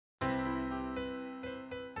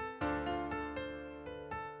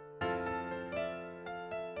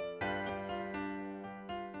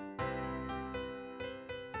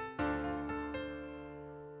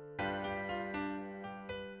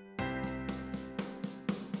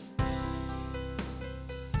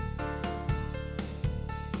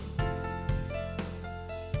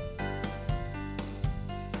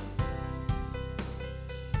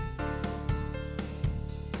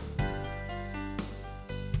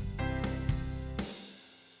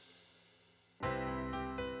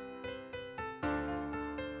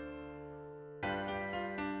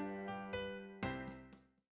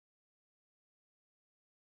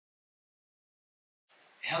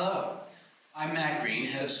Hello, I'm Matt Green,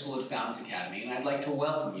 Head of School at Falmouth Academy, and I'd like to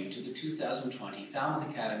welcome you to the 2020 Falmouth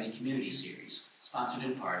Academy Community Series, sponsored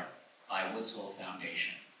in part by Woods Hole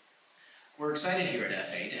Foundation. We're excited here at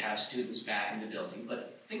FA to have students back in the building,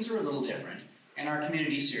 but things are a little different, and our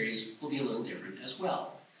community series will be a little different as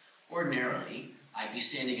well. Ordinarily, I'd be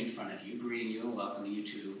standing in front of you, greeting you and welcoming you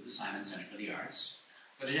to the Simon Center for the Arts,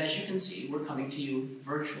 but as you can see, we're coming to you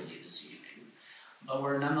virtually this evening. But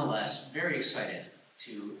we're nonetheless very excited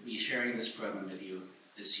to be sharing this program with you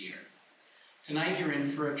this year. Tonight you're in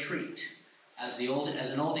for a treat. As an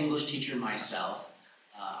old English teacher myself,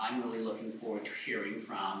 I'm really looking forward to hearing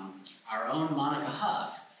from our own Monica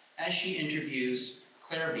Huff as she interviews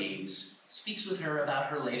Clare Beams, speaks with her about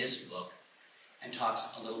her latest book, and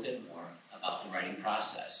talks a little bit more about the writing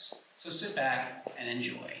process. So sit back and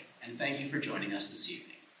enjoy, and thank you for joining us this evening.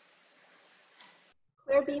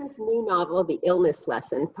 Clare Beams' new novel, The Illness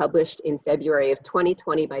Lesson, published in February of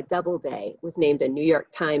 2020 by Doubleday, was named a New York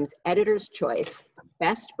Times Editor's Choice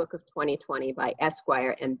Best Book of 2020 by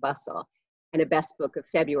Esquire and Bustle, and a Best Book of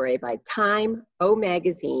February by Time, O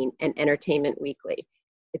Magazine, and Entertainment Weekly.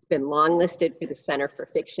 It's been longlisted for the Center for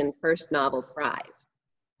Fiction First Novel Prize.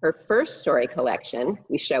 Her first story collection,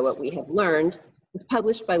 We Show What We Have Learned, was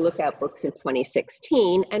published by Lookout Books in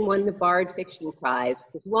 2016 and won the Bard Fiction Prize,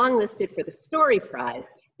 was longlisted for the Story Prize,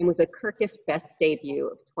 and was a Kirkus Best Debut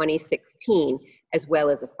of 2016, as well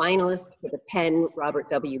as a finalist for the Penn Robert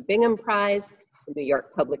W. Bingham Prize, the New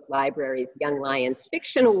York Public Library's Young Lions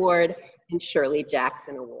Fiction Award, and Shirley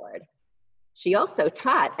Jackson Award. She also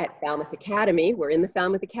taught at Falmouth Academy. We're in the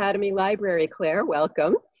Falmouth Academy Library, Claire,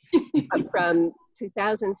 welcome, from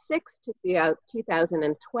 2006 to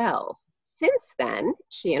 2012. Since then,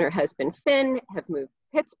 she and her husband Finn have moved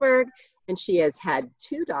to Pittsburgh, and she has had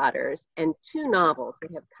 2 daughters and 2 novels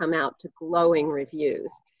that have come out to glowing reviews.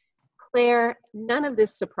 Claire, none of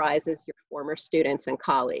this surprises your former students and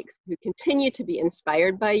colleagues who continue to be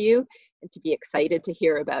inspired by you and to be excited to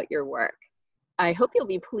hear about your work. I hope you'll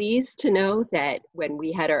be pleased to know that when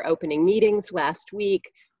we had our opening meetings last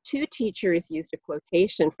week, 2 teachers used a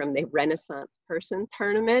quotation from the Renaissance Person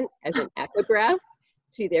Tournament as an epigraph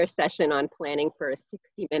to their session on planning for a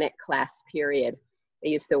 60-minute class period. They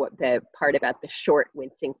used the part about the short,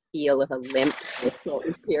 wincing feel of a limp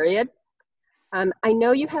period. I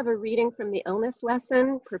know you have a reading from The Illness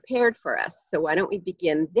Lesson prepared for us, so why don't we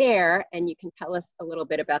begin there, and you can tell us a little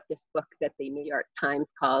bit about this book that the New York Times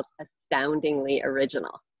calls astoundingly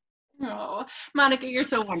original. Oh, Monica, you're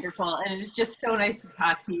so wonderful, and it's just so nice to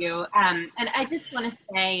talk to you. And I just want to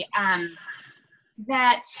say,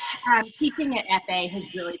 that teaching at FA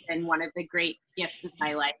has really been one of the great gifts of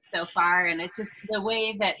my life so far, and it's just the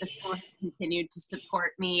way that the school has continued to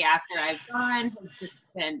support me after I've gone has just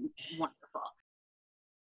been wonderful.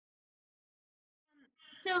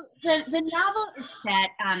 So the novel is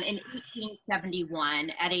set in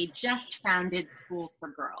 1871 at a just founded school for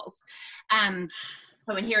girls.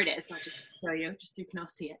 Oh, and here it is. I'll just show you, just so you can all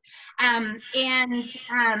see it.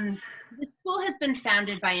 The school has been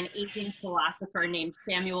founded by an aging philosopher named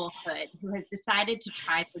Samuel Hood, who has decided to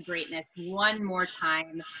try for greatness one more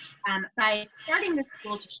time by starting the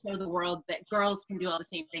school to show the world that girls can do all the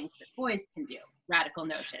same things that boys can do. Radical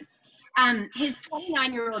notion. His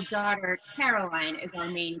 29-year-old daughter, Caroline, is our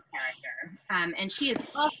main character, and she is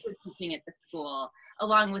also teaching at the school,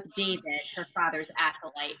 along with David, her father's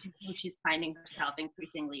acolyte, to whom she's finding herself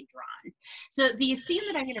increasingly drawn. So the scene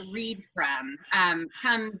that I'm going to read from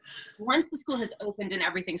comes once the school has opened and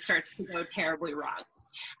everything starts to go terribly wrong.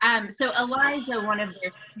 So Eliza, one of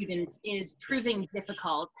their students, is proving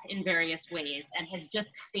difficult in various ways and has just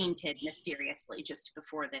fainted mysteriously just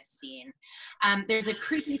before this scene. There's a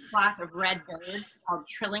creepy flock of red birds called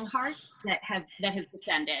trilling hearts that has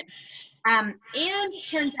descended. And it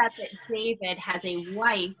turns out that David has a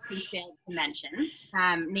wife who failed to mention,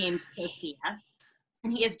 named Sophia,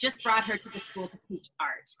 and he has just brought her to the school to teach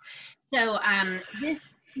art. So this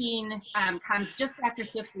scene comes just after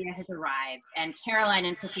Sophia has arrived, and Caroline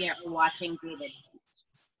and Sophia are watching David teach.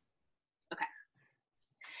 Okay.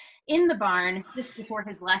 In the barn, just before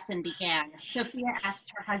his lesson began, Sophia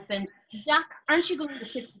asked her husband, "Duck, aren't you going to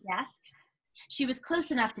sit at the desk?" She was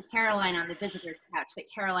close enough to Caroline on the visitor's couch that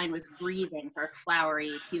Caroline was breathing her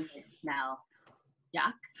flowery, humid smell.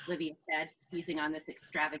 "Duck," Livia said, seizing on this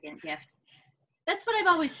extravagant gift. "That's what I've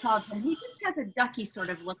always called him. He just has a ducky sort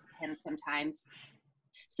of look to him sometimes."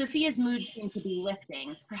 Sophia's mood seemed to be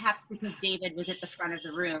lifting, perhaps because David was at the front of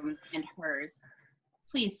the room and hers.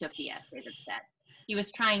 "Please, Sophia," David said. He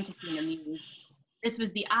was trying to seem amused. This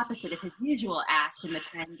was the opposite of his usual act in the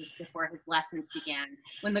time just before his lessons began,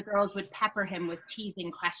 when the girls would pepper him with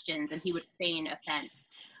teasing questions and he would feign offense.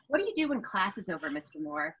 What do you do when class is over, Mr.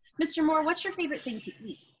 Moore? Mr. Moore, what's your favorite thing to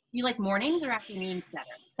eat? Do you like mornings or afternoons better?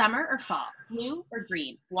 Summer or fall? Blue or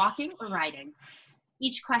green? Walking or riding?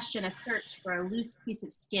 Each question a search for a loose piece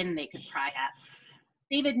of skin they could pry at.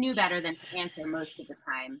 David knew better than to answer most of the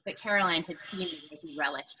time, but Caroline had seen that he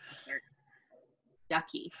relished the search.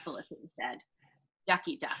 Ducky, Felicity said.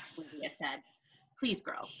 Ducky duck, Lydia said. Please,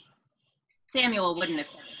 girls. Samuel wouldn't have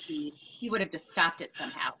said it, please. He would have just stopped it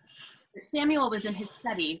somehow. But Samuel was in his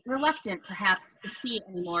study, reluctant perhaps to see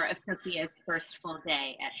any more of Sophia's first full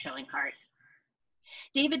day at Trillingheart.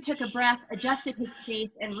 David took a breath, adjusted his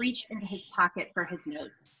face, and reached into his pocket for his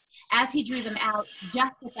notes. As he drew them out,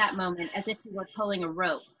 just at that moment, as if he were pulling a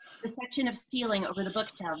rope, the section of ceiling over the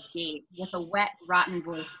bookshelves gave, with a wet, rotten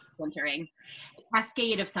voice splintering. A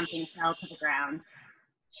cascade of something fell to the ground.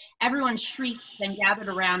 Everyone shrieked, then gathered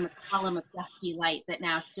around the column of dusty light that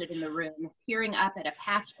now stood in the room, peering up at a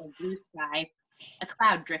patch of blue sky. A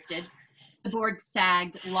cloud drifted. The boards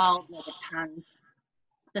sagged, lolled like a tongue.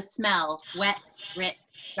 The smell, wet, rich,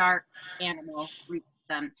 dark, animal, reached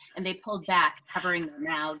them, and they pulled back, covering their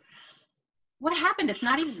mouths. What happened? It's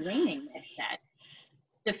not even raining, Ned said.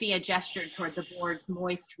 Sophia gestured toward the board's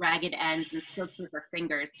moist, ragged ends and stroked with her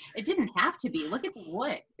fingers. It didn't have to be. Look at the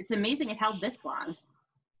wood. It's amazing it held this long.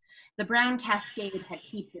 The brown cascade had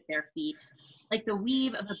heaped at their feet. Like the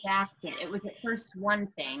weave of a basket, it was at first one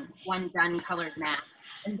thing, one dun-colored mass,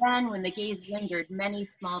 and then, when the gaze lingered, many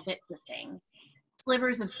small bits of things.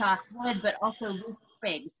 Slivers of soft wood, but also loose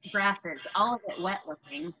twigs, grasses, all of it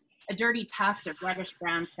wet-looking, a dirty tuft of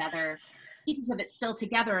reddish-brown feather, pieces of it still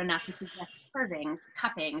together enough to suggest curvings,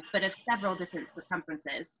 cuppings, but of several different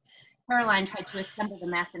circumferences. Caroline tried to assemble the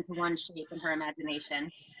mess into one shape in her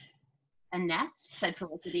imagination. A nest, said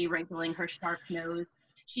Felicity, wrinkling her sharp nose.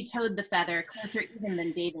 She towed the feather, closer even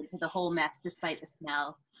than David, to the whole mess despite the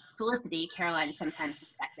smell. Felicity, Caroline sometimes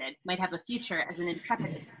suspected, might have a future as an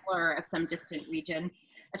intrepid explorer of some distant region.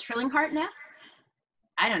 A Trillingheart nest?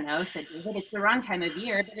 I don't know, said David. It's the wrong time of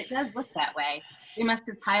year, but it does look that way. They must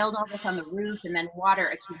have piled all this on the roof, and then water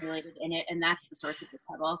accumulated in it, and that's the source of the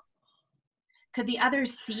trouble. Could the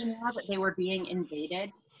others see now that they were being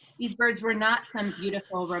invaded? These birds were not some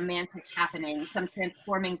beautiful, romantic happening, some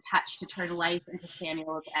transforming touch to turn life into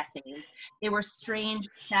Samuel's essays. They were strange,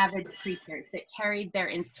 savage creatures that carried their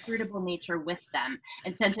inscrutable nature with them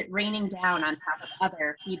and sent it raining down on top of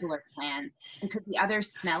other, feebler plans. And could the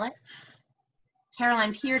others smell it?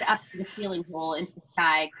 Caroline peered up through the ceiling hole into the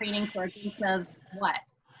sky, craning for a glimpse of what?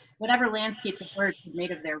 Whatever landscape the birds had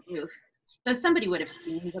made of their roof. Though somebody would have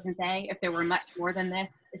seen, wouldn't they, if there were much more than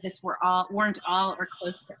this, if this weren't all or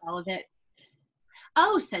close to all of it?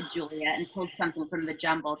 Oh, said Julia, and pulled something from the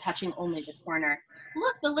jumble, touching only the corner.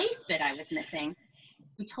 Look, the lace bit I was missing.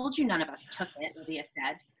 We told you none of us took it, Lydia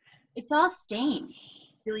said. It's all stained.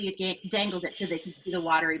 Julia dangled it so they could see the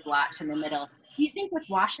watery blotch in the middle. Do you think with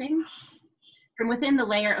washing? From within the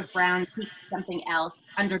layer of brown peeked something else,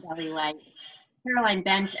 underbelly light. Caroline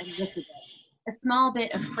bent and lifted it. A small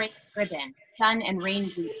bit of frayed ribbon, sun and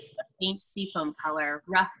rain bleach, a faint seafoam color,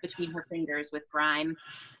 rough between her fingers with grime.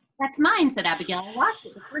 That's mine, said Abigail. I lost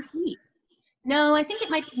it the first week. No, I think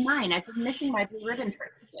it might be mine. I've been missing my blue ribbon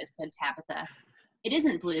for ages, said Tabitha. It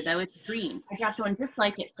isn't blue, though. It's green. I dropped one just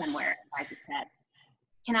like it somewhere, Eliza said.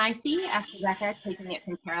 Can I see? Asked Rebecca, taking it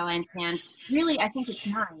from Caroline's hand. Really, I think it's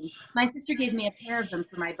mine. My sister gave me a pair of them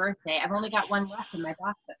for my birthday. I've only got one left in my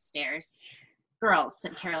box upstairs. Girls,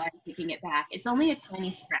 said Caroline, taking it back. It's only a tiny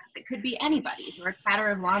scrap. It could be anybody's, or a tatter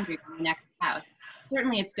of laundry from the next house.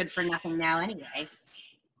 Certainly it's good for nothing now anyway.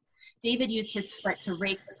 David used his foot to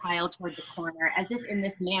rake the pile toward the corner, as if in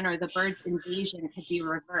this manner the bird's invasion could be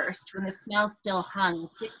reversed, when the smell still hung,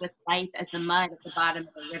 thick with life as the mud at the bottom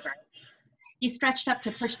of the river. He stretched up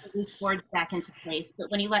to push the loose boards back into place, but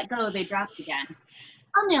when he let go, they dropped again.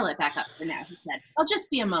 I'll nail it back up for now, he said. I'll just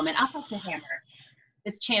be a moment. I'll fetch a hammer.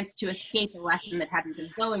 This chance to escape a lesson that hadn't been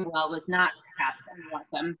going well was not, perhaps,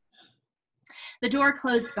 unwelcome. The door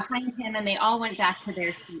closed behind him, and they all went back to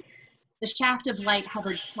their seats. The shaft of light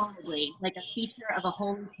hovered solidly, like a feature of a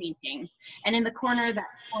holy painting, and in the corner that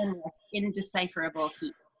formless, indecipherable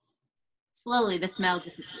heat. Slowly, the smell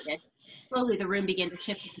dissipated. Slowly, the room began to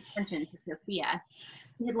shift its attention to Sophia.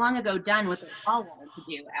 She had long ago done what they all wanted to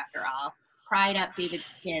do, after all, pried up David's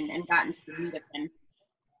skin and gotten to the meat of him.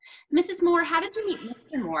 Mrs. Moore, how did you meet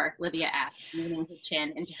Mr. Moore? Livia asked, leaning her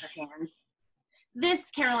chin into her hands. This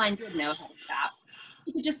Caroline did know how to stop.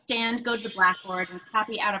 She could just stand, go to the blackboard, and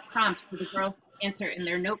copy out a prompt for the girls to answer in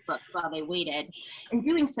their notebooks while they waited. In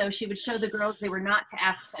doing so, she would show the girls they were not to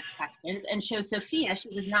ask such questions, and show Sophia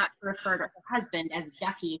she was not to refer to her husband as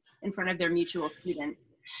Ducky in front of their mutual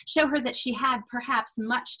students. show her that she had perhaps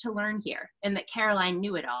much to learn here and that Caroline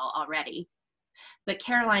knew it all already. But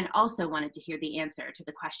Caroline also wanted to hear the answer to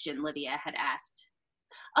the question Livia had asked.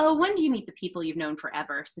 "Oh, when do you meet the people you've known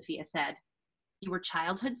forever?" Sophia said. "You were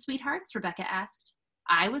childhood sweethearts?" Rebecca asked.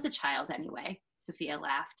 "I was a child anyway," Sophia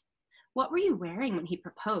laughed. "What were you wearing when he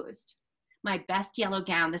proposed?" "My best yellow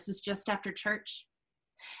gown. This was just after church."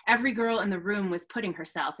 Every girl in the room was putting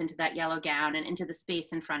herself into that yellow gown and into the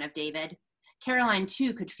space in front of David. Caroline,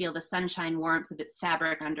 too, could feel the sunshine warmth of its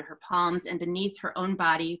fabric under her palms and beneath her own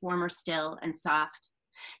body, warmer still and soft.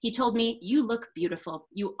 "He told me, 'You look beautiful.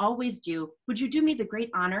 You always do. Would you do me the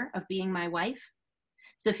great honor of being my wife?'"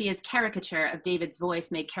 Sophia's caricature of David's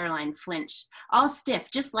voice made Caroline flinch, all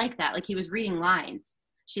stiff, just like that, like he was reading lines.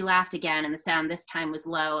 She laughed again, and the sound this time was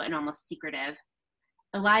low and almost secretive.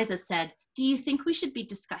 Eliza said, "Do you think we should be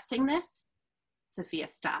discussing this?" Sophia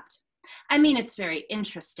stopped. "I mean, it's very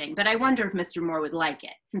interesting, but I wonder if Mr. Moore would like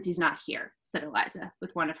it, since he's not here," said Eliza,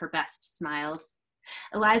 with one of her best smiles.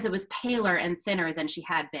 Eliza was paler and thinner than she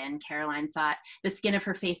had been, Caroline thought, the skin of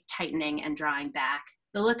her face tightening and drawing back.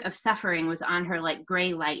 The look of suffering was on her like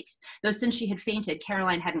gray light, though since she had fainted,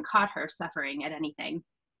 Caroline hadn't caught her suffering at anything.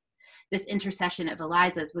 This intercession of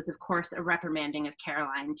Eliza's was, of course, a reprimanding of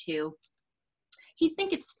Caroline, too. "He'd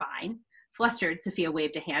think it's fine." Flustered, Sophia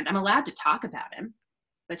waved a hand. "I'm allowed to talk about him."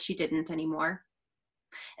 But she didn't anymore.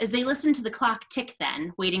 As they listened to the clock tick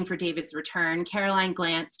then, waiting for David's return, Caroline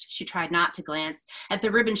glanced, she tried not to glance, at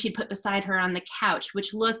the ribbon she'd put beside her on the couch,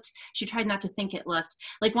 which looked, she tried not to think it looked,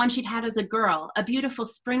 like one she'd had as a girl, a beautiful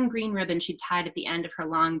spring green ribbon she'd tied at the end of her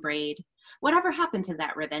long braid. Whatever happened to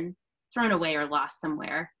that ribbon? Thrown away or lost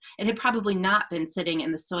somewhere. It had probably not been sitting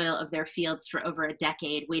in the soil of their fields for over a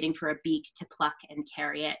decade, waiting for a beak to pluck and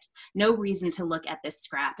carry it. No reason to look at this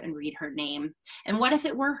scrap and read her name. And what if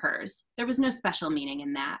it were hers? There was no special meaning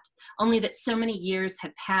in that. Only that so many years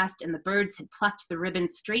had passed and the birds had plucked the ribbon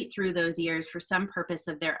straight through those years for some purpose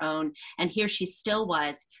of their own. And here she still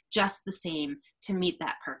was, just the same, to meet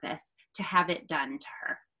that purpose, to have it done to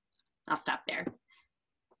her. I'll stop there.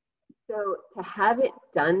 So to have it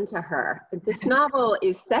done to her, this novel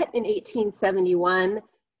is set in 1871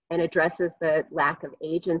 and addresses the lack of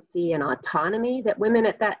agency and autonomy that women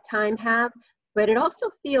at that time have, but it also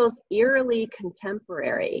feels eerily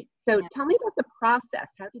contemporary. So tell me about the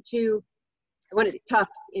process. How did you, I wanted to talk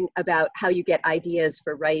about how you get ideas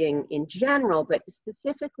for writing in general, but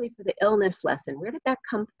specifically for the illness lesson, where did that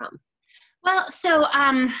come from? Well, so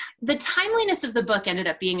the timeliness of the book ended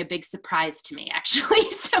up being a big surprise to me, actually.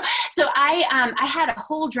 So I had a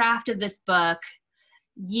whole draft of this book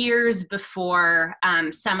years before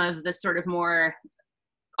some of the sort of more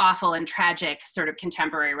awful and tragic sort of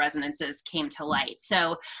contemporary resonances came to light.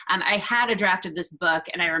 So I had a draft of this book,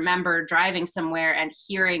 and I remember driving somewhere and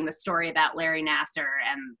hearing the story about Larry Nassar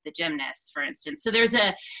and the gymnasts, for instance. So there's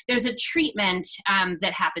a treatment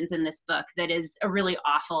that happens in this book that is a really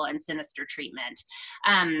awful and sinister treatment.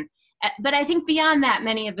 But I think beyond that,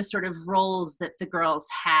 many of the sort of roles that the girls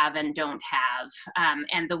have and don't have,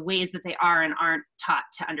 and the ways that they are and aren't taught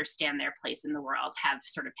to understand their place in the world have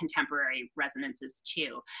sort of contemporary resonances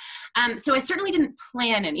too. So I certainly didn't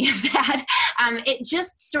plan any of that. It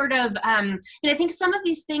just sort of, and I think some of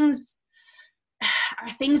these things are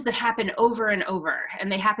things that happen over and over,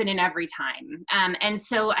 and they happen in every time. And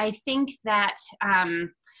so I think that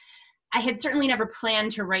I had certainly never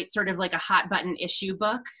planned to write sort of like a hot button issue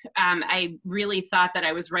book. I really thought that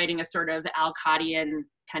I was writing a sort of Alcottian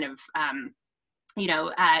kind of,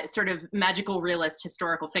 sort of magical realist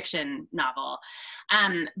historical fiction novel.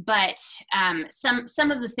 But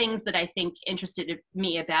some of the things that I think interested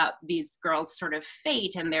me about these girls' sort of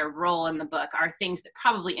fate and their role in the book are things that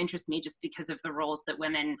probably interest me just because of the roles that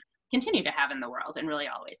women continue to have in the world and really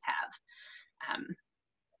always have.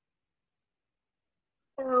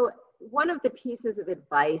 So one of the pieces of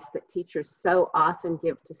advice that teachers so often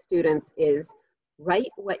give to students is write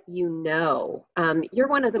what you know. You're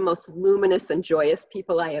one of the most luminous and joyous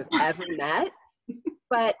people I have ever met,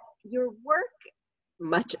 but your work,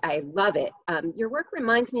 I love it. Your work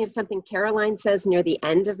reminds me of something Caroline says near the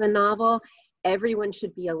end of the novel. Everyone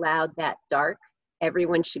should be allowed that dark.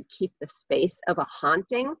 Everyone should keep the space of a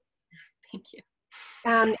haunting. Thank you.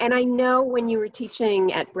 And I know when you were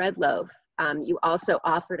teaching at Breadloaf, you also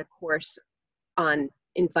offered a course on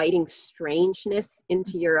inviting strangeness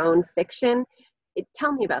into your own fiction.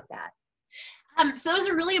 Tell me about that. So it was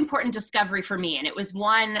a really important discovery for me, and it was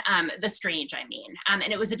one, the strange, and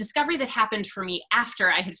it was a discovery that happened for me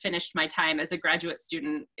after I had finished my time as a graduate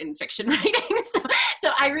student in fiction writing. So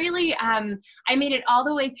I really, I made it all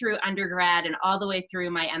the way through undergrad and all the way through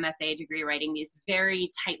my MFA degree, writing these very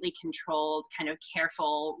tightly controlled, kind of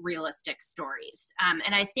careful, realistic stories.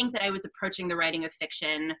 And I think that I was approaching the writing of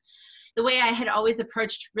fiction the way I had always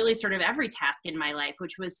approached really sort of every task in my life,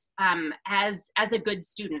 which was as a good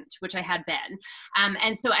student, which I had been.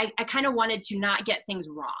 And so I kind of wanted to not get things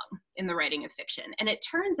wrong in the writing of fiction. And it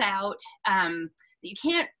turns out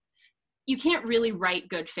that you can't really write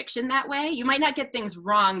good fiction that way. You might not get things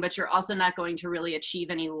wrong, but you're also not going to really achieve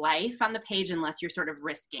any life on the page unless you're sort of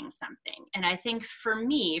risking something. And I think for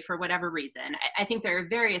me, for whatever reason, I think there are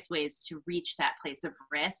various ways to reach that place of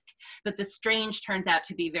risk, but the strange turns out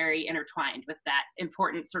to be very intertwined with that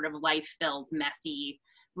important sort of life-filled, messy,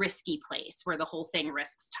 risky place where the whole thing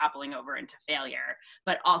risks toppling over into failure,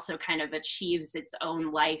 but also kind of achieves its own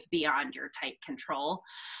life beyond your tight control.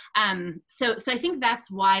 So I think that's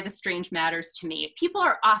why the strange matters to me. People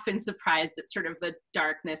are often surprised at sort of the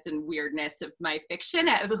darkness and weirdness of my fiction,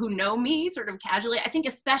 who know me sort of casually. I think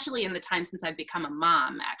especially in the time since I've become a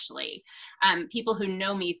mom, actually. People who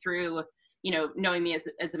know me through knowing me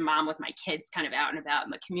as a mom with my kids kind of out and about in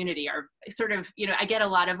the community are sort of, I get a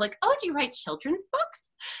lot of like, oh, do you write children's books?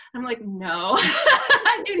 I'm like, no,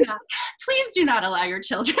 I do not. Please do not allow your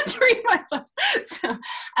children to read my books. So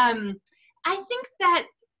I think that,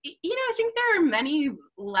 I think there are many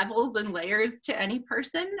levels and layers to any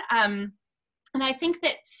person. And I think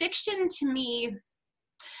that fiction to me,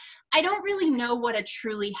 I don't really know what a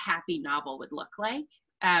truly happy novel would look like.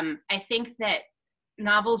 I think that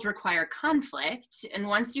novels require conflict, and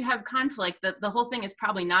once you have conflict, the whole thing is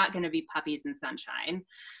probably not going to be puppies and sunshine.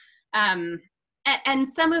 And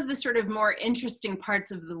some of the sort of more interesting parts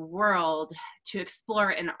of the world to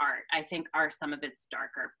explore in art, I think, are some of its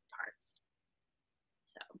darker parts.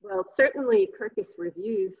 Well, certainly Kirkus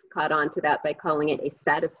Reviews caught on to that by calling it a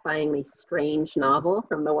satisfyingly strange novel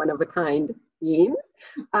from the one-of-a-kind themes.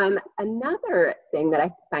 Another thing that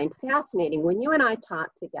I find fascinating, when you and I taught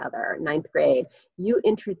together, 9th grade, you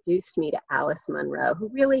introduced me to Alice Munro, who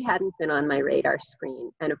really hadn't been on my radar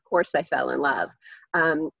screen. And of course I fell in love.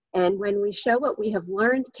 And when We Show What We Have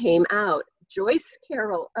Learned came out, Joyce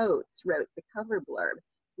Carol Oates wrote the cover blurb,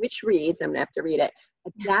 which reads, I'm gonna have to read it,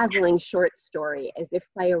 a dazzling short story, as if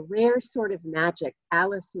by a rare sort of magic,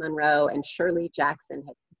 Alice Munro and Shirley Jackson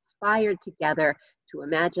had conspired together to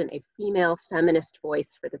imagine a female feminist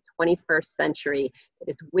voice for the 21st century that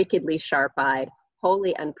is wickedly sharp-eyed,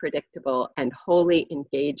 wholly unpredictable, and wholly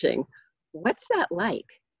engaging. What's that like?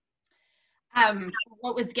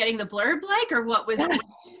 What was getting the blurb like, or what was? Yes.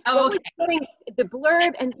 Oh, what okay. was getting the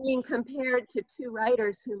blurb and being compared to two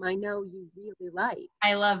writers whom I know you really like.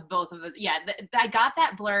 I love both of those. Yeah, I got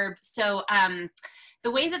that blurb. So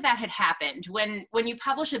the way that had happened, when you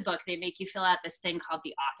publish a book, they make you fill out this thing called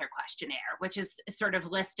the author questionnaire, which is a sort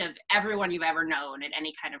of list of everyone you've ever known in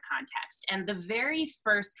any kind of context. And the very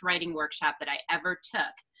first writing workshop that I ever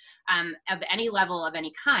took of any level of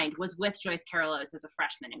any kind was with Joyce Carol Oates as a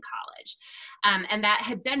freshman in college. And that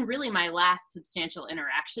had been really my last substantial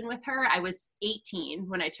interaction with her. I was 18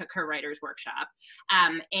 when I took her writer's workshop.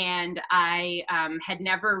 And I had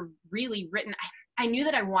never really written, I knew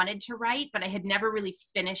that I wanted to write, but I had never really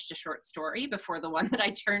finished a short story before the one that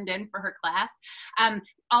I turned in for her class.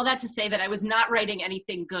 All that to say that I was not writing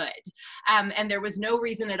anything good. And there was no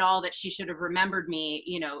reason at all that she should have remembered me,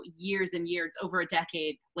 years and years, over a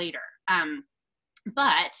decade later.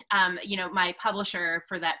 But my publisher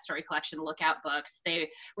for that story collection, Lookout Books, they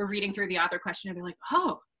were reading through the author questionnaire. They're like,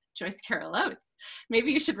 oh, Joyce Carol Oates,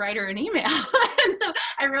 maybe you should write her an email. And so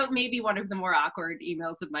I wrote maybe one of the more awkward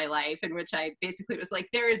emails of my life, in which I basically was like,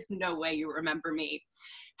 there is no way you remember me.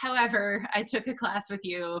 However, I took a class with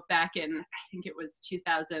you back in, I think it was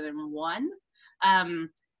 2001.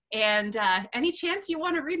 And any chance you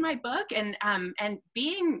want to read my book? And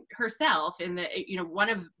being herself in the,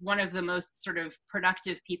 one of the most sort of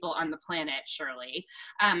productive people on the planet, Shirley,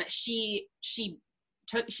 she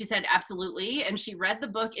said absolutely, and she read the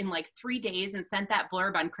book in like 3 days and sent that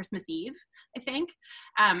blurb on Christmas Eve, I think.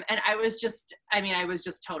 And I was just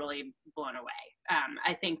totally blown away.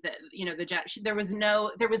 I think that there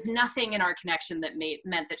was nothing in our connection that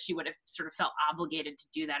meant that she would have sort of felt obligated to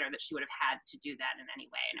do that, or that she would have had to do that in any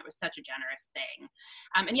way. And it was such a generous thing.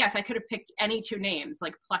 And yeah, if I could have picked any two names,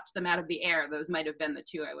 like plucked them out of the air, those might have been the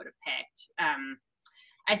two I would have picked.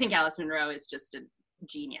 I think Alice Munro is just a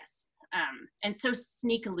genius. And so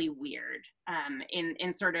sneakily weird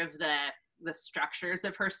in sort of the structures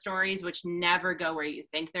of her stories, which never go where you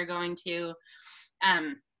think they're going to.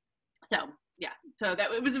 So yeah, so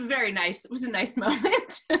that it was a nice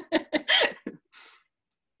moment.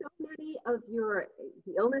 So many of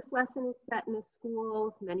the illness lesson is set in a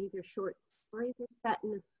school. Many of your short stories are set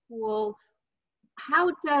in a school.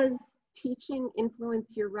 How does teaching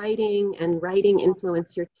influence your writing and writing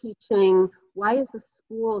influence your teaching? Why is a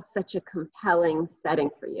school such a compelling setting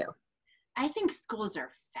for you? I think schools are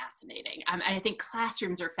fascinating. And I think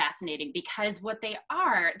classrooms are fascinating because what they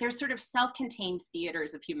are, they're sort of self-contained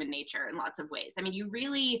theaters of human nature in lots of ways. I mean,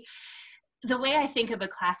 the way I think of a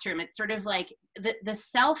classroom, it's sort of like the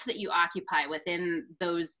self that you occupy within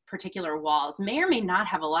those particular walls may or may not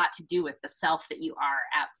have a lot to do with the self that you are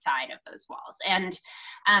outside of those walls. And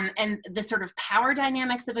the sort of power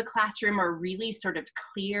dynamics of a classroom are really sort of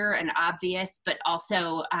clear and obvious, but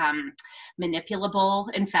also manipulable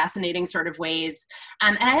in fascinating sort of ways.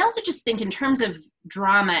 And I also just think in terms of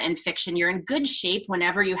drama and fiction, you're in good shape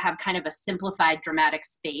whenever you have kind of a simplified dramatic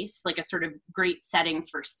space, like a sort of great setting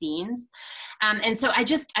for scenes. And so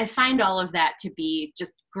I find all of that to be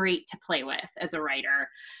just great to play with as a writer.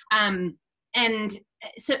 And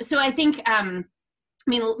so I think, I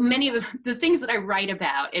mean, many of the things that I write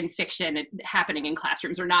about in fiction happening in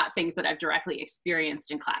classrooms are not things that I've directly experienced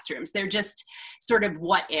in classrooms. They're just sort of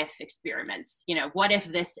what if experiments. You know, what if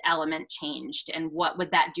this element changed, and what would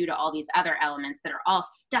that do to all these other elements that are all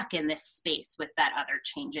stuck in this space with that other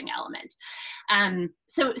changing element?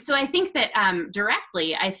 So I think that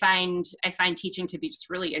directly, I find teaching to be just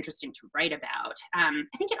really interesting to write about.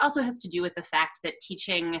 I think it also has to do with the fact that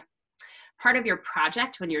teaching, part of your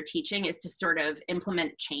project when you're teaching is to sort of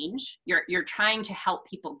implement change. You're trying to help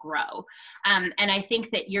people grow. And I think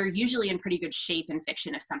that you're usually in pretty good shape in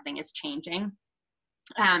fiction if something is changing.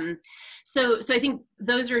 So I think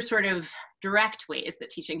those are sort of direct ways that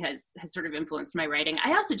teaching has sort of influenced my writing.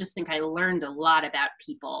 I also just think I learned a lot about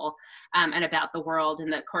people and about the world in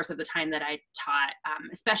the course of the time that I taught,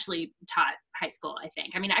 especially taught high school, I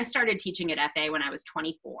think. I mean, I started teaching at FA when I was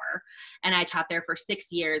 24, and I taught there for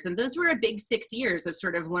 6 years. And those were a big 6 years of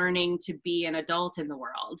sort of learning to be an adult in the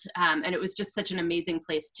world. And it was just such an amazing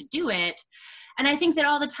place to do it. And I think that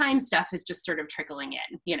all the time stuff is just sort of trickling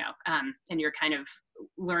in, you know, and you're kind of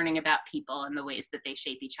learning about people and the ways that they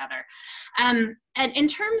shape each other. And in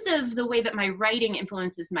terms of the way that my writing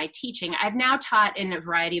influences my teaching, I've now taught in a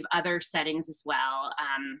variety of other settings as well,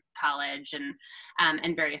 college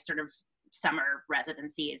and various sort of summer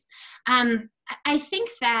residencies. I think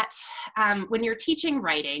that when you're teaching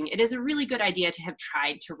writing, it is a really good idea to have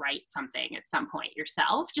tried to write something at some point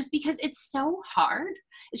yourself, just because it's so hard.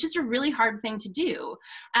 It's just a really hard thing to do.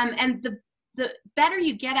 And the better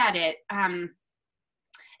you get at it,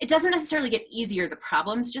 it doesn't necessarily get easier. The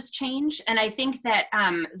problems just change. And I think that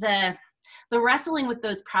the wrestling with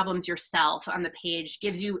those problems yourself on the page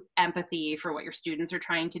gives you empathy for what your students are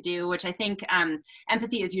trying to do, which I think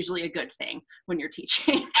empathy is usually a good thing when you're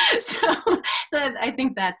teaching. So I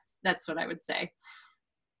think that's what I would say.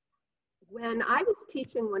 When I was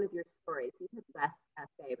teaching one of your stories, you had left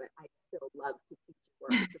FA, but I still love to teach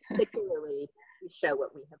your work, particularly to show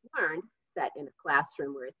what we have learned, set in a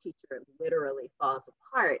classroom where a teacher literally falls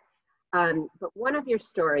apart. But one of your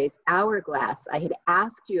stories, Hourglass, I had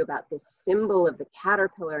asked you about this symbol of the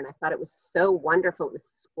caterpillar, and I thought it was so wonderful. It was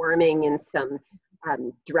squirming in some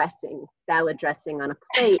salad dressing on a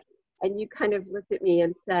plate. And you kind of looked at me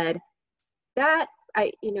and said,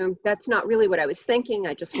 that's not really what I was thinking.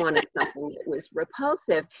 I just wanted something that was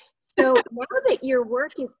repulsive. So now that your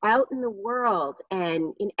work is out in the world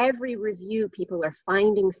and in every review, people are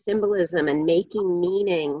finding symbolism and making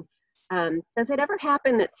meaning, does it ever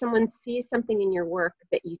happen that someone sees something in your work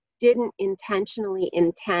that you didn't intentionally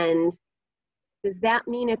intend? Does that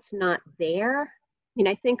mean it's not there? I mean,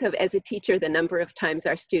 I think of, as a teacher, the number of times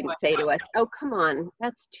our students say to us, oh, come on,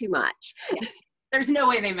 that's too much. Yeah. There's no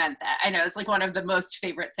way they meant that. I know it's like one of the most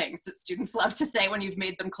favorite things that students love to say when you've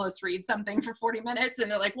made them close read something for 40 minutes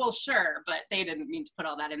and they're like, well, sure, but they didn't mean to put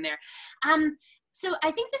all that in there. So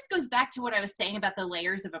I think this goes back to what I was saying about the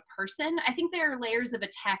layers of a person. I think there are layers of a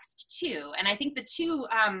text too. And I think the two,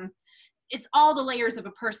 it's all the layers of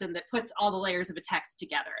a person that puts all the layers of a text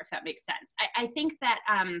together, if that makes sense. I think that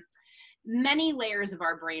many layers of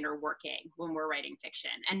our brain are working when we're writing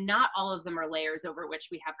fiction, and not all of them are layers over which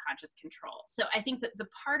we have conscious control. So I think that the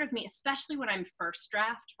part of me, especially when I'm first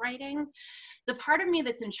draft writing, the part of me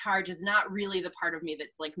that's in charge is not really the part of me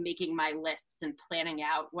that's like making my lists and planning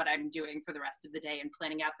out what I'm doing for the rest of the day and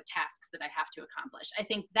planning out the tasks that I have to accomplish. I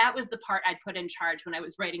think that was the part I'd put in charge when I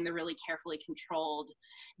was writing the really carefully controlled,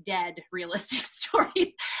 dead, realistic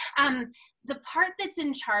stories. The part that's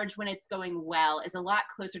in charge when it's going well is a lot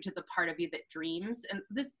closer to the part of you that dreams. And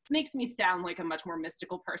this makes me sound like a much more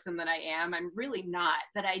mystical person than I am. I'm really not.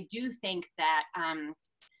 But I do think that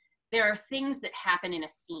there are things that happen in a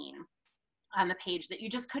scene on the page that you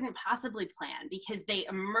just couldn't possibly plan because they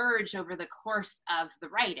emerge over the course of the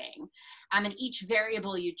writing. And each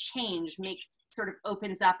variable you change sort of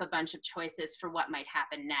opens up a bunch of choices for what might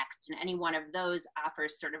happen next. And any one of those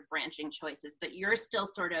offers sort of branching choices, but you're still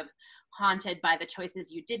sort of haunted by the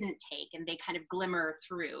choices you didn't take, and they kind of glimmer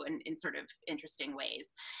through in sort of interesting ways.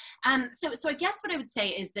 So I guess what I would say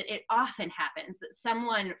is that it often happens that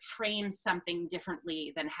someone frames something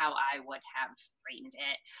differently than how I would have framed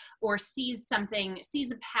it, or sees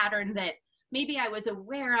a pattern that maybe I was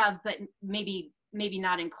aware of, but maybe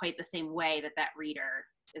not in quite the same way that reader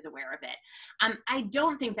is aware of it. I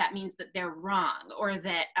don't think that means that they're wrong or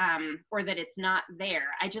that it's not there.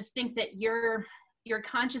 I just think that your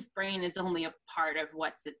conscious brain is only a part of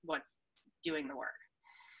what's doing the work.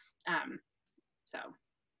 So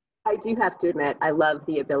I do have to admit, I love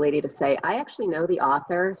the ability to say, I actually know the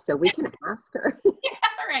author, so we can ask her. Yeah,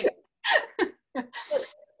 right.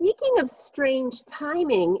 Speaking of strange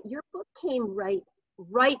timing, your book came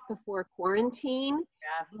right before quarantine.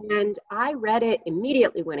 Yeah. And I read it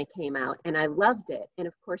immediately when it came out, and I loved it. And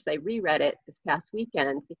of course, I reread it this past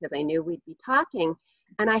weekend because I knew we'd be talking.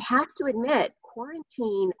 And I have to admit,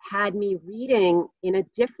 quarantine had me reading in a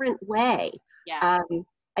different way. Yeah.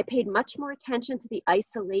 I paid much more attention to the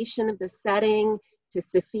isolation of the setting, to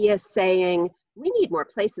Sophia saying, we need more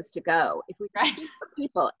places to go. If we can keep for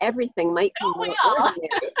people, everything might be more ordinary.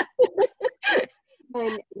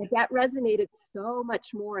 And that resonated so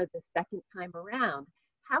much more the second time around.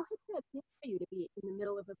 How has that been for you to be in the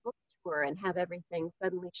middle of a book tour and have everything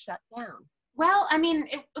suddenly shut down? Well, I mean,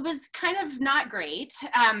 it was kind of not great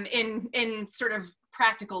in sort of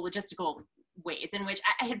practical, logistical ways, in which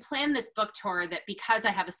I had planned this book tour that because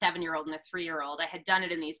I have a 7-year-old and a 3-year-old, I had done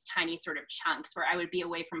it in these tiny sort of chunks where I would be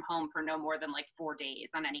away from home for no more than like 4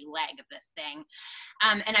 days on any leg of this thing.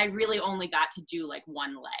 And I really only got to do like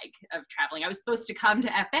one leg of traveling. I was supposed to come to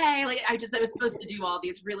FA. I was supposed to do all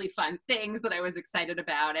these really fun things that I was excited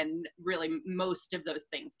about. And really most of those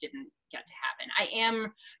things didn't get to happen. I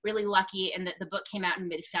am really lucky in that the book came out in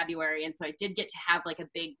mid-February. And so I did get to have like a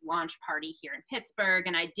big launch party here in Pittsburgh.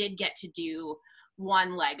 And I did get to do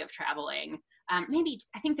one leg of traveling. I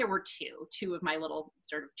think there were two of my little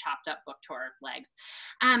sort of chopped up book tour legs.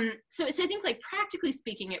 So I think like practically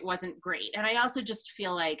speaking, it wasn't great. And I also just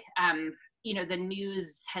feel like, the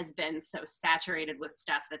news has been so saturated with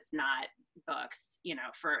stuff that's not books,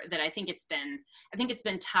 I think it's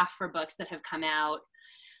been tough for books that have come out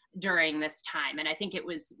during this time. And I think it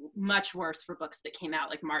was much worse for books that came out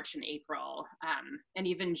like March and April, and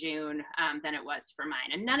even June, than it was for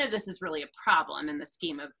mine. And none of this is really a problem in the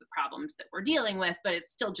scheme of the problems that we're dealing with, but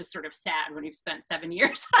it's still just sort of sad when you've spent 7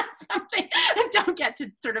 years on something and don't get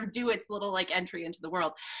to sort of do its little like entry into the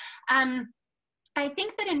world. I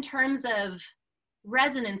think that in terms of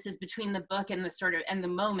resonances between the book and the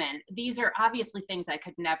moment, these are obviously things I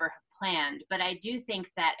could never have planned, but I do think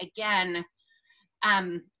that, again,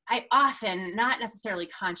 I often, not necessarily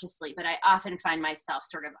consciously, but I often find myself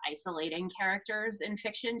sort of isolating characters in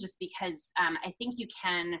fiction just because I think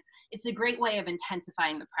it's a great way of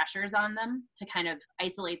intensifying the pressures on them to kind of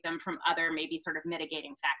isolate them from other maybe sort of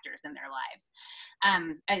mitigating factors in their lives.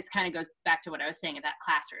 It kind of goes back to what I was saying about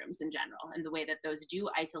classrooms in general and the way that those do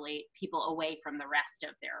isolate people away from the rest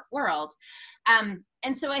of their world.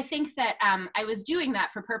 And so I think that I was doing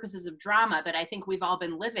that for purposes of drama, but I think we've all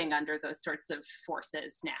been living under those sorts of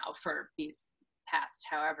forces now for these past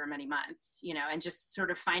however many months, and just sort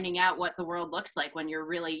of finding out what the world looks like when your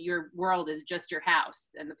world is just your house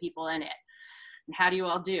and the people in it. And how do you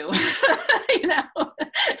all do?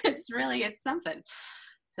 It's something.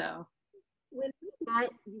 So. When we met,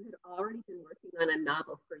 you had already been working on a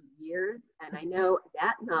novel for years, and I know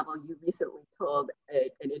that novel you recently told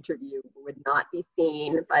an interview would not be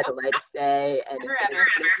seen by the light of day and is in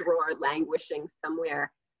a drawer languishing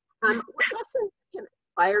somewhere. What lessons can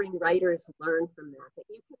aspiring writers learn from that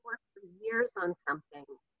you can work for years on something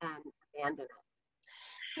and abandon it?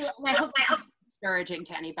 So I hope that's discouraging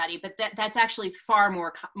to anybody, but that's actually far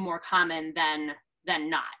more common than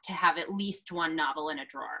not to have at least one novel in a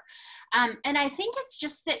drawer. And I think it's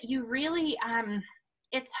just that you really,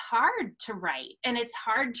 it's hard to write, and it's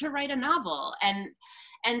hard to write a novel.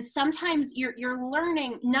 And sometimes you're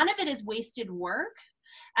learning, none of it is wasted work.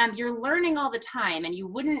 You're learning all the time, and you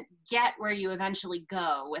wouldn't get where you eventually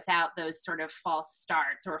go without those sort of false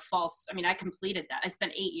starts or I completed that. I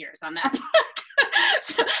spent 8 years on that book.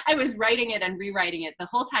 So I was writing it and rewriting it the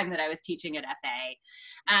whole time that I was teaching at FA.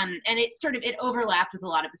 And it overlapped with a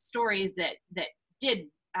lot of the stories that did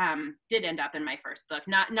end up in my first book.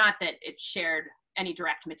 Not that it shared any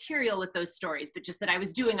direct material with those stories, but just that I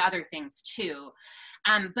was doing other things too.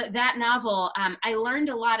 But that novel, I learned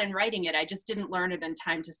a lot in writing it. I just didn't learn it in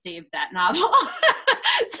time to save that novel.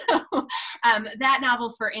 So that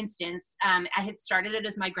novel, for instance, I had started it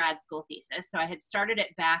as my grad school thesis. So I had started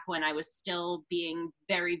it back when I was still being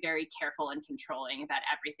very, very careful and controlling about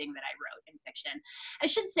everything that I wrote in fiction. I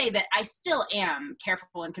should say that I still am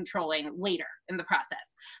careful and controlling later in the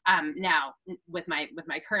process, now with my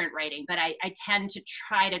current writing, but I tend to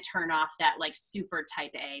try to turn off that like super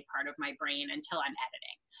type A part of my brain until I'm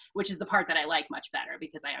editing, which is the part that I like much better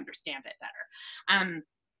because I understand it better.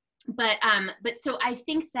 But so I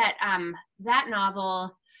think that that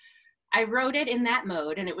novel, I wrote it in that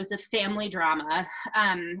mode, and it was a family drama.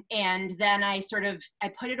 And then I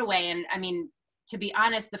put it away. And I mean, to be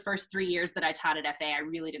honest, the first 3 years that I taught at FA, I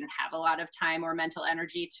really didn't have a lot of time or mental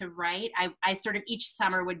energy to write. I sort of each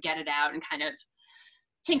summer would get it out and kind of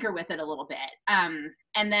tinker with it a little bit.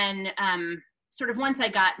 And then sort of once I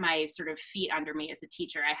got my sort of feet under me as a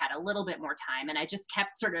teacher, I had a little bit more time, and I just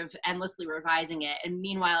kept sort of endlessly revising it. And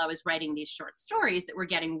meanwhile, I was writing these short stories that were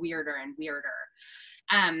getting weirder and weirder.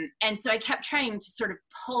 And so I kept trying to sort of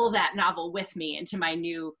pull that novel with me into my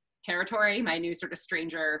new territory, my new sort of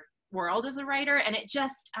stranger world as a writer. And it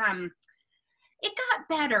just, it got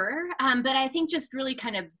better. But I think just really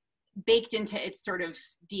kind of baked into its sort of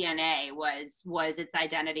DNA was its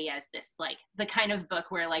identity as this, like, the kind of book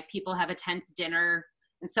where like people have a tense dinner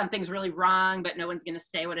and something's really wrong, but no one's going to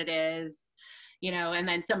say what it is, you know, and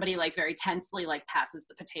then somebody like very tensely like passes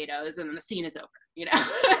the potatoes and then the scene is over, you know.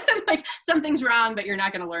 Like something's wrong, but you're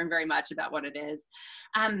not going to learn very much about what it is.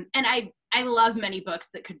 And I love many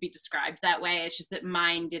books that could be described that way. It's just that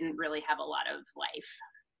mine didn't really have a lot of life.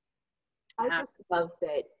 I just love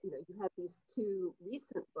that, you know, you have these two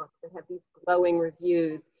recent books that have these glowing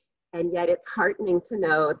reviews, and yet it's heartening to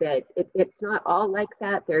know that it's not all like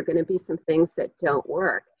that. There are going to be some things that don't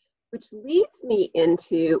work, which leads me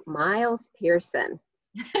into Miles Pearson.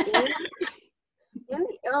 In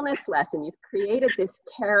the illness lesson, you've created this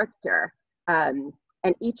character, and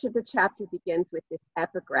each of the chapters begins with this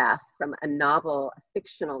epigraph from a novel, a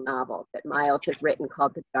fictional novel that Miles has written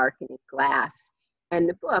called The Darkening Glass. And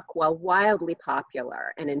the book, while wildly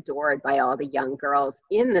popular and adored by all the young girls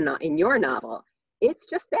in your novel, it's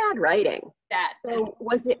just bad writing. So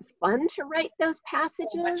was it fun to write those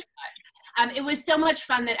passages? So much fun. It was so much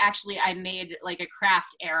fun that actually I made like a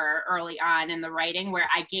craft error early on in the writing where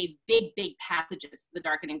I gave big passages, The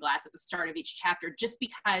Darkening Glass, at the start of each chapter, just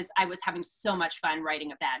because I was having so much fun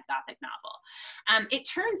writing a bad Gothic novel. It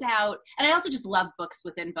turns out, and I also just love books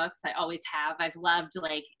within books. I always have. I've loved,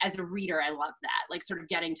 like, as a reader, I love that, like sort of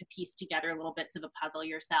getting to piece together little bits of a puzzle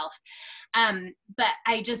yourself. But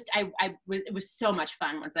it was so much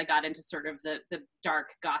fun once I got into sort of the dark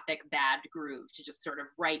Gothic bad groove to just sort of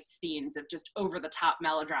write scenes of just over the top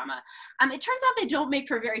melodrama. It turns out they don't make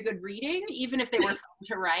for very good reading, even if they were fun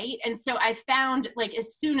to write. And so I found, like,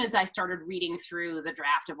 as soon as I started reading through the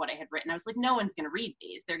draft of what I had written, I was like, no one's going to read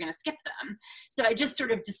these. They're going to skip them. So I just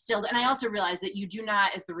sort of distilled, and I also realized that you do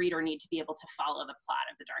not, as the reader, need to be able to follow the plot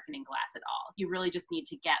of The Darkening Glass at all. You really just need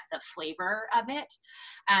to get the flavor of it.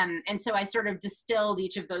 And so I sort of distilled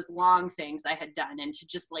each of those long things I had done into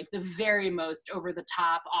just like the very most over the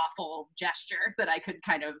top, awful gesture that I could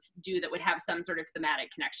kind of do that would have some sort of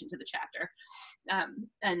thematic connection to the chapter.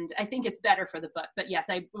 And I think it's better for the book, but yes,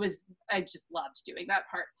 I just loved doing that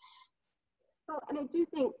part. Well, and I do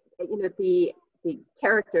think, you know, the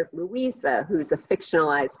character of Louisa, who's a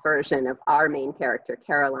fictionalized version of our main character,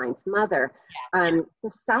 Caroline's mother, the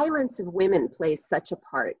silence of women plays such a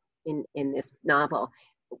part in this novel.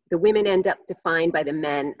 The women end up defined by the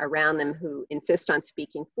men around them who insist on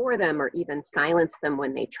speaking for them or even silence them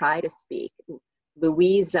when they try to speak.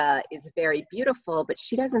 Louisa is very beautiful, but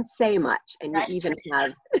she doesn't say much. And you even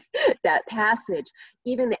have that passage.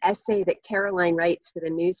 Even the essay that Caroline writes for the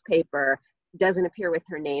newspaper doesn't appear with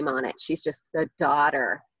her name on it. She's just the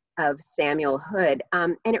daughter of Samuel Hood.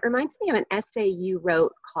 And it reminds me of an essay you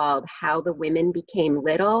wrote called How the Women Became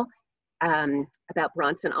Little, about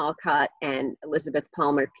Bronson Alcott and Elizabeth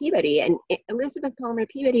Palmer Peabody. And Elizabeth Palmer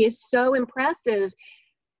Peabody is so impressive,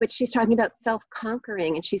 but she's talking about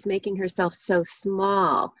self-conquering and she's making herself so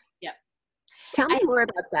small. Yep. Tell me more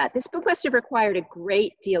about that. This book must have required a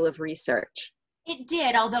great deal of research. It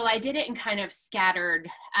did, although I did it in kind of scattered.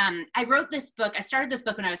 I started this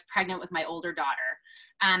book when I was pregnant with my older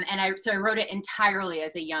daughter. So I wrote it entirely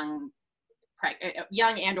as a young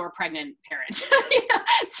young and or pregnant parent.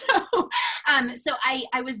 So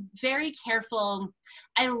I was very careful.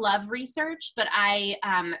 I love research, but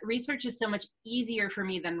research is so much easier for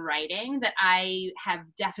me than writing, that I have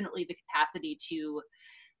definitely the capacity to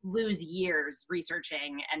lose years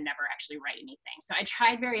researching and never actually write anything. So I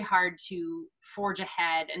tried very hard to forge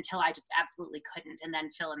ahead until I just absolutely couldn't, and then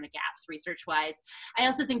fill in the gaps research wise. I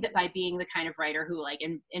also think that by being the kind of writer who like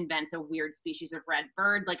invents a weird species of red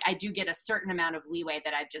bird, like I do get a certain amount of leeway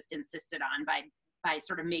that I've just insisted on by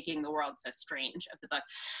sort of making the world so strange of the book.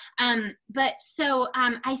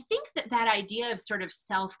 I think that idea of sort of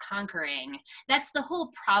self-conquering, that's the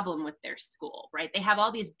whole problem with their school, right? They have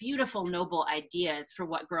all these beautiful, noble ideas for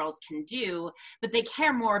what girls can do, but they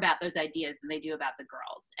care more about those ideas than they do about the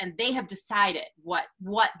girls. And they have decided what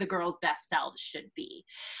the girls' best selves should be.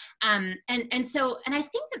 And I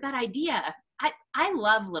think that idea, I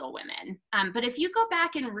love Little Women, but if you go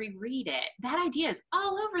back and reread it, that idea is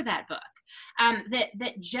all over that book.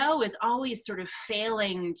 That Jo is always sort of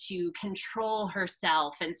failing to control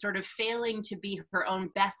herself and sort of failing to be her own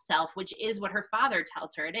best self, which is what her father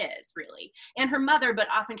tells her it is, really. And her mother, but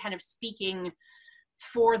often kind of speaking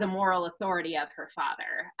for the moral authority of her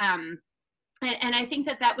father. And I think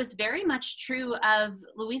that was very much true of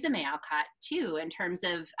Louisa May Alcott, too, in terms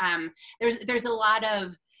of there's a lot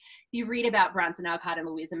of, you read about Bronson Alcott and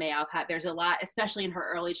Louisa May Alcott, there's a lot, especially in her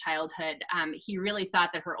early childhood, he really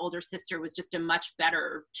thought that her older sister was just a much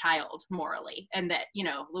better child morally, and that, you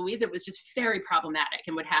know, Louisa was just very problematic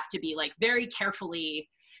and would have to be like very carefully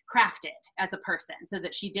crafted as a person so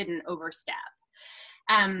that she didn't overstep.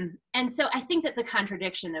 And so I think that the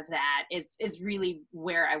contradiction of that is really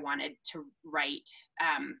where I wanted to write,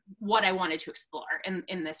 what I wanted to explore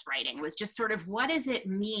in this writing, was just sort of, what does it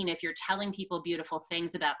mean if you're telling people beautiful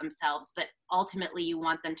things about themselves, but ultimately you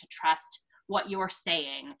want them to trust what you're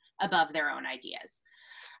saying above their own ideas?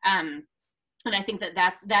 And I think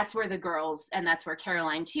that's where the girls, and that's where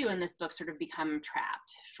Caroline too, in this book, sort of become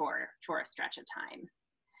trapped for a stretch of time.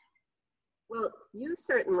 Well, you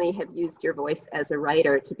certainly have used your voice as a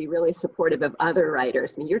writer to be really supportive of other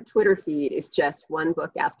writers. I mean, your Twitter feed is just one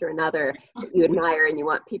book after another that you admire and you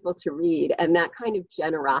want people to read. And that kind of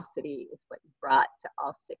generosity is what you brought to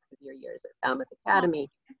all 6 of your years at Falmouth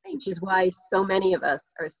Academy, which is why so many of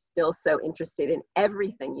us are still so interested in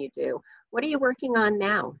everything you do. What are you working on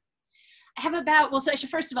now? I have so I should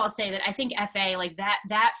first of all say that I think FA, like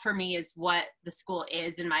that for me is what the school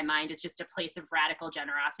is in my mind, is just a place of radical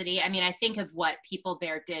generosity. I mean, I think of what people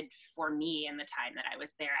there did for me in the time that I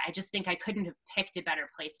was there. I just think I couldn't have picked a better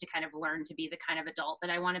place to kind of learn to be the kind of adult that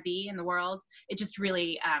I want to be in the world. It just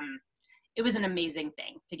really, it was an amazing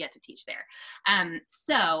thing to get to teach there.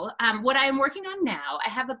 What I'm working on now, I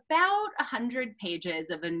have about 100 pages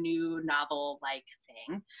of a new novel-like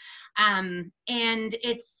thing. And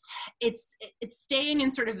it's staying in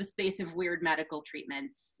sort of the space of weird medical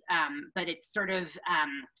treatments, but it's sort of,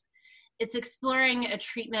 it's exploring a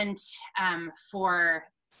treatment for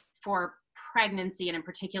pregnancy, and in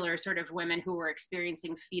particular sort of women who were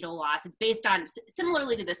experiencing fetal loss. It's based on,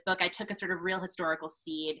 similarly to this book, I took a sort of real historical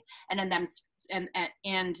seed and I'm then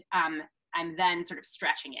sort of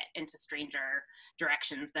stretching it into stranger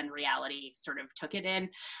directions than reality sort of took it in.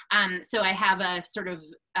 So I have a sort of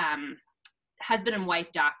husband and wife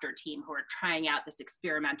doctor team who are trying out this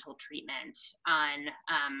experimental treatment on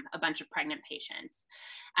a bunch of pregnant patients.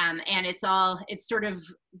 And it's sort of,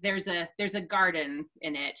 there's a garden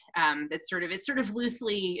in it. It's sort of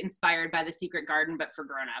loosely inspired by The Secret Garden, but for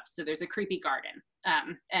grown-ups. So there's a creepy garden.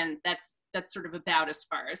 And that's sort of about as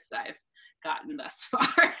far as I've gotten thus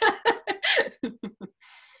far.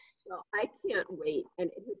 Well, I can't wait.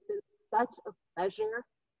 And it has been such a pleasure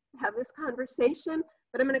to have this conversation.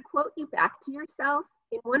 But I'm going to quote you back to yourself.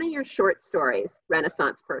 In one of your short stories,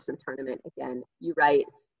 Renaissance Person Tournament, again, you write,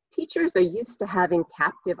 "Teachers are used to having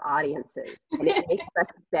captive audiences, and it makes us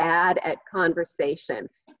bad at conversation.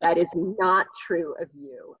 That is not true of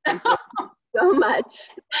you." And thank you so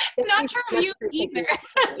much. It's not true of you either.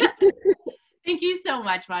 Thank you so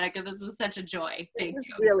much, Monica. This was such a joy. Thank you. It was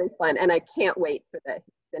really fun, and I can't wait for the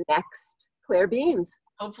next Clare Beams.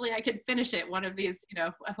 Hopefully I can finish it one of these,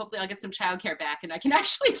 hopefully I'll get some childcare back and I can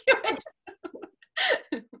actually do it.